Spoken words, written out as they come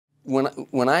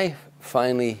when I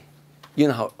finally, you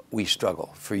know how we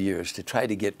struggle for years to try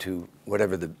to get to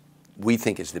whatever we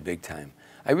think is the big time.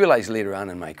 I realized later on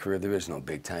in my career there is no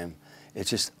big time. It's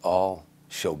just all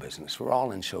show business. We're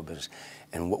all in show business.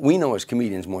 And what we know as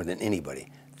comedians more than anybody,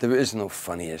 there is no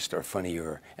funniest or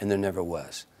funnier, and there never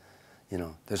was. You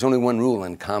know, there's only one rule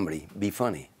in comedy: be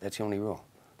funny. That's the only rule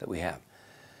that we have.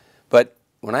 But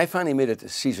when I finally made it to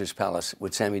Caesar's Palace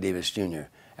with Sammy Davis Jr.,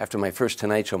 after my first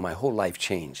Tonight Show, my whole life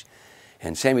changed.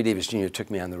 And Sammy Davis Jr.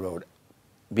 took me on the road.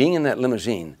 Being in that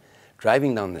limousine,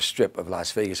 driving down the strip of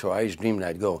Las Vegas, where I always dreamed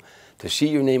I'd go, to see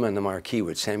your name on the marquee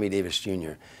with Sammy Davis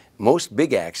Jr., most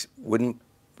big acts wouldn't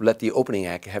let the opening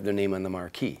act have their name on the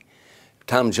marquee.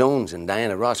 Tom Jones and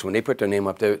Diana Ross, when they put their name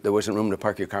up there, there wasn't room to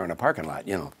park your car in a parking lot,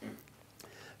 you know.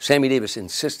 Sammy Davis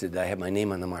insisted that I have my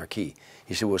name on the marquee.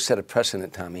 He said, we'll set a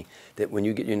precedent, Tommy, that when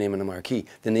you get your name on the marquee,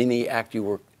 then any act you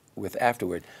work with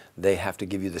afterward, they have to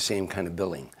give you the same kind of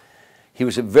billing. He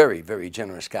was a very, very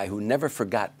generous guy who never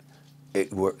forgot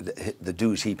the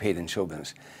dues he paid in show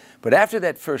business. But after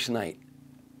that first night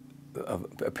of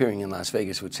appearing in Las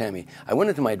Vegas with Sammy, I went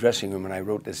into my dressing room and I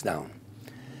wrote this down.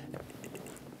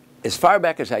 As far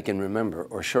back as I can remember,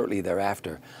 or shortly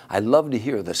thereafter, I loved to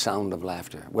hear the sound of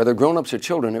laughter. Whether grown-ups or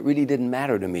children, it really didn't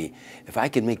matter to me. If I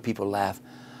could make people laugh,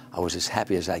 I was as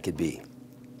happy as I could be.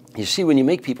 You see, when you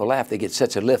make people laugh, they get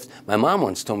such a lift. My mom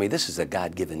once told me this is a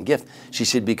God-given gift. She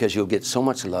said, because you'll get so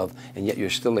much love, and yet you're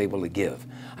still able to give.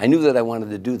 I knew that I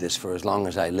wanted to do this for as long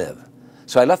as I live.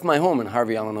 So I left my home in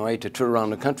Harvey, Illinois, to tour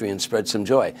around the country and spread some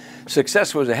joy.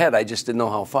 Success was ahead, I just didn't know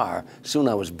how far. Soon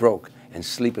I was broke and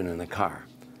sleeping in a car.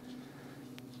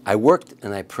 I worked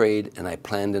and I prayed and I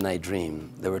planned and I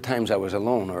dreamed. There were times I was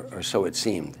alone, or so it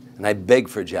seemed. And I begged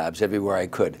for jobs everywhere I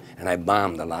could, and I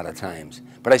bombed a lot of times.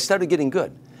 But I started getting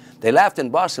good. They laughed in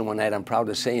Boston one night, I'm proud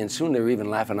to say, and soon they were even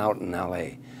laughing out in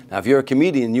L.A. Now, if you're a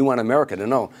comedian, you want America to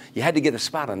know, you had to get a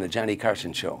spot on the Johnny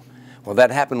Carson show. Well, that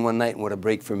happened one night, and what a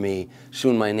break for me.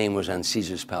 Soon my name was on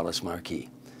Caesar's Palace marquee.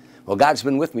 Well, God's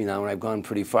been with me now, and I've gone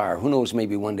pretty far. Who knows,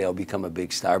 maybe one day I'll become a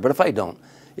big star. But if I don't,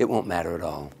 it won't matter at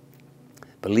all.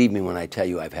 Believe me when I tell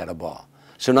you I've had a ball.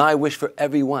 So now I wish for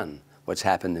everyone what's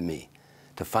happened to me,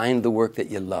 to find the work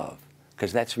that you love,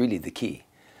 because that's really the key.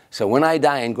 So when I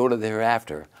die and go to the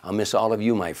hereafter, I'll miss all of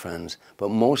you, my friends, but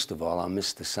most of all, I'll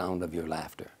miss the sound of your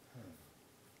laughter.